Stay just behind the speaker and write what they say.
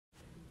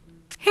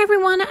Hey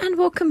everyone, and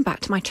welcome back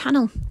to my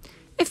channel.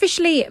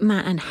 Officially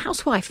man and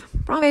housewife,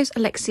 Bravo's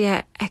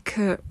Alexia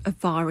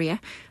Echevarria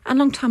and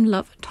longtime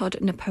love Todd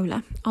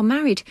Nepola are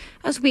married,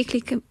 as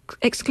Weekly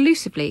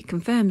exclusively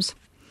confirms.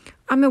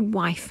 I'm a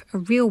wife, a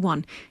real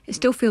one. It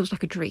still feels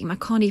like a dream I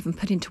can't even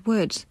put into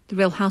words. The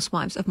Real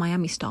Housewives of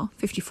Miami star,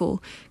 54,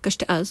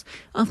 gushed to us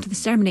after the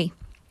ceremony.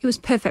 It was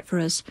perfect for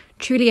us,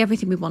 truly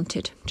everything we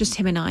wanted. Just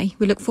him and I.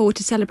 We look forward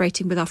to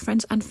celebrating with our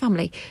friends and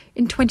family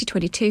in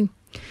 2022.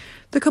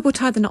 The couple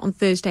tied the knot on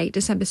Thursday,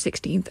 December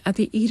 16th at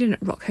the Eden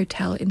Rock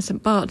Hotel in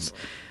St. Bart's.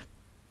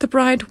 The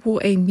bride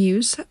wore a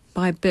Muse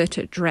by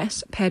Berta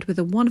dress paired with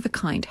a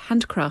one-of-a-kind,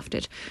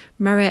 handcrafted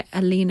Maria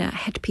Elena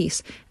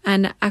headpiece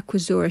and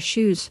Aquazzura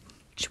shoes.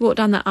 She walked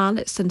down the aisle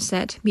at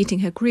sunset, meeting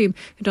her groom,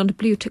 who donned a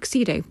blue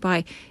tuxedo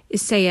by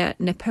Alexia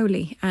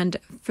Echevarria and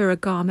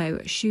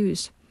Ferragamo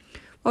shoes.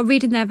 While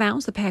reading their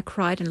vows, the pair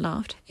cried and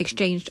laughed,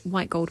 exchanged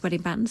white gold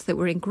wedding bands that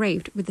were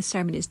engraved with the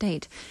ceremony's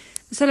date.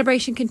 The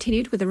celebration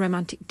continued with a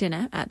romantic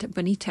dinner at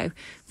Bonito,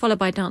 followed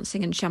by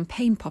dancing and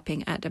champagne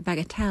popping at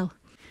Bagatelle.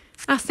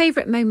 Our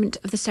favourite moment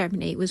of the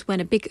ceremony was when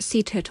a big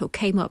sea turtle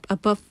came up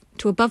above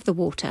the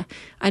water.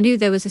 I knew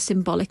there was a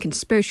symbolic and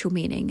spiritual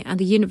meaning, and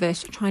the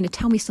universe trying to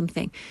tell me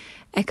something,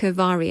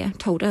 Echevarria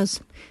told us.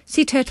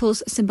 Sea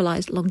turtles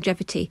symbolised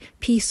longevity,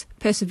 peace,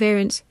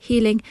 perseverance,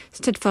 healing,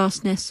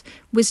 steadfastness,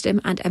 wisdom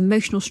and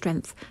emotional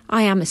strength.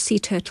 I am a sea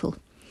turtle.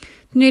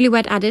 The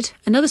newlywed added,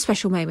 another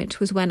special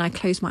moment was when I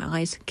closed my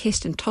eyes,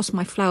 kissed and tossed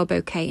my flower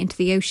bouquet into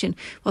the ocean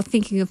while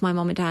thinking of my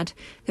mum and dad.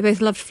 They both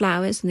loved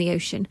flowers and the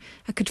ocean.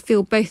 I could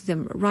feel both of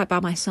them right by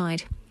my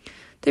side.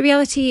 The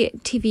reality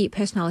TV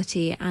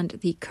personality and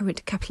the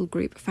current Capital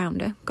Group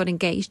founder got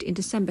engaged in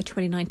December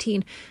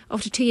 2019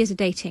 after 2 years of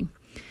dating.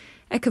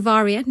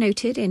 Echevarria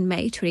noted in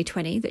May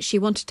 2020 that she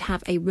wanted to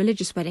have a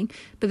religious wedding,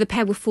 but the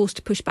pair were forced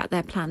to push back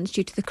their plans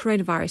due to the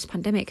coronavirus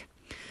pandemic.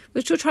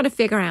 We're still trying to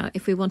figure out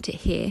if we want it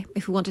here,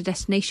 if we want a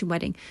destination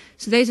wedding,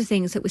 so those are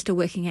things that we're still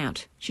working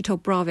out, she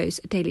told Bravo's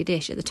Daily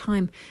Dish at the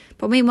time.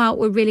 But meanwhile,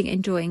 we're really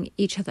enjoying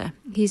each other.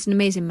 He's an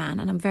amazing man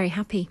and I'm very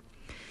happy.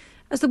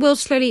 As the world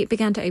slowly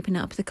began to open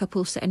up, the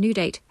couple set a new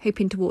date,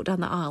 hoping to walk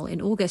down the aisle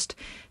in August.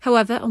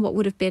 However, on what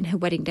would have been her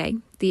wedding day,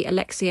 the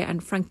Alexia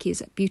and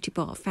Frankie's beauty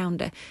bar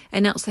founder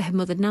announced that her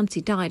mother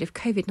Nancy died of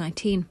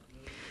COVID-19.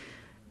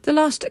 The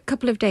last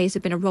couple of days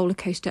have been a roller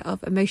coaster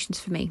of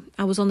emotions for me.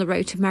 I was on the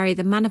road to marry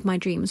the man of my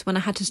dreams when I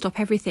had to stop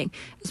everything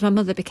as my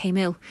mother became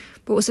ill.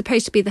 But what was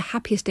supposed to be the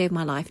happiest day of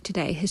my life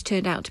today has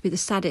turned out to be the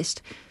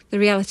saddest, the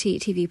reality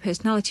TV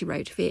personality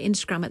wrote via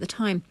Instagram at the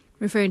time,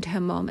 referring to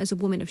her mom as a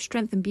woman of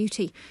strength and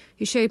beauty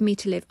who showed me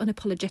to live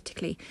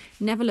unapologetically,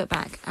 never look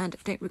back and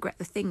don't regret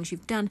the things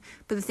you've done,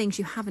 but the things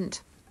you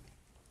haven't.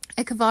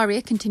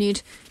 Echevarria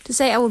continued to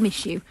say, I will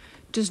miss you.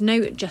 Does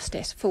no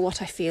justice for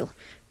what I feel.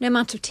 No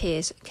amount of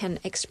tears can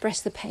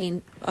express the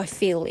pain I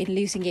feel in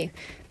losing you.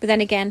 But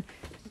then again,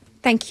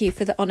 thank you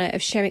for the honour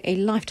of sharing a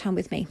lifetime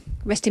with me.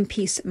 Rest in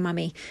peace,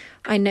 Mummy.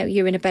 I know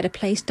you're in a better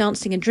place,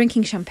 dancing and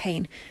drinking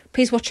champagne.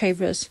 Please watch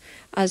over us,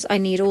 as I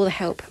need all the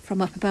help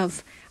from up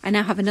above. I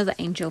now have another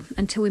angel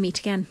until we meet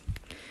again.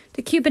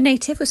 The Cuban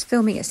native was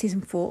filming at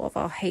season 4 of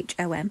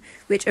RHOM,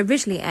 which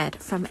originally aired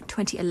from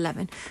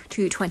 2011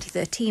 to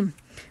 2013,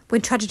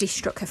 when tragedy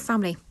struck her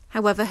family.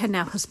 However, her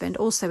now husband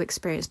also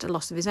experienced a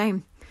loss of his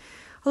own.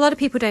 A lot of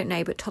people don't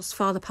know, but Todd's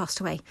father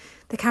passed away.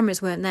 The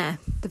cameras weren't there,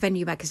 the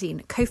Venue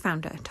magazine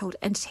co-founder told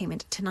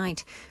Entertainment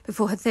Tonight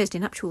before her Thursday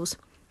nuptials.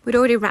 We'd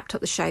already wrapped up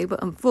the show,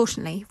 but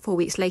unfortunately, 4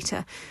 weeks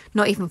later,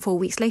 not even 4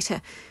 weeks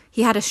later,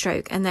 he had a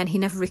stroke and then he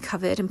never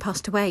recovered and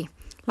passed away.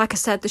 Like I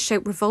said, the show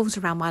revolves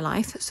around my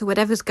life, so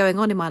whatever's going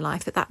on in my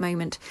life at that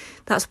moment,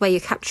 that's where you're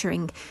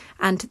capturing,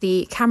 and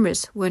the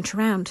cameras weren't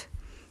around.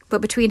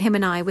 But between him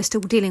and I, we're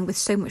still dealing with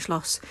so much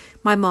loss.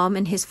 My mom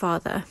and his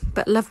father,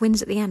 but love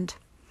wins at the end.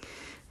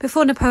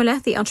 Before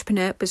Nepola, the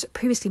entrepreneur was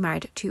previously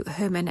married to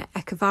Herman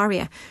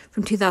Echevarria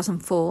from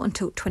 2004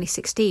 until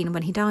 2016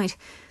 when he died.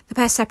 The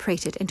pair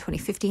separated in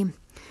 2015.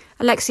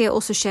 Alexia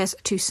also shares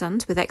 2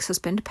 sons with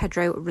ex-husband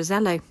Pedro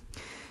Rosello.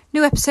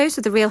 New episodes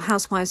of The Real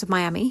Housewives of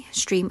Miami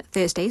stream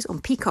Thursdays on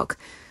Peacock.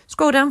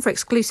 Scroll down for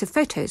exclusive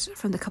photos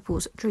from the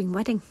couple's dream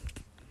wedding.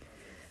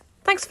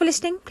 Thanks for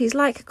listening. Please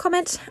like,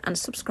 comment and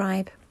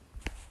subscribe.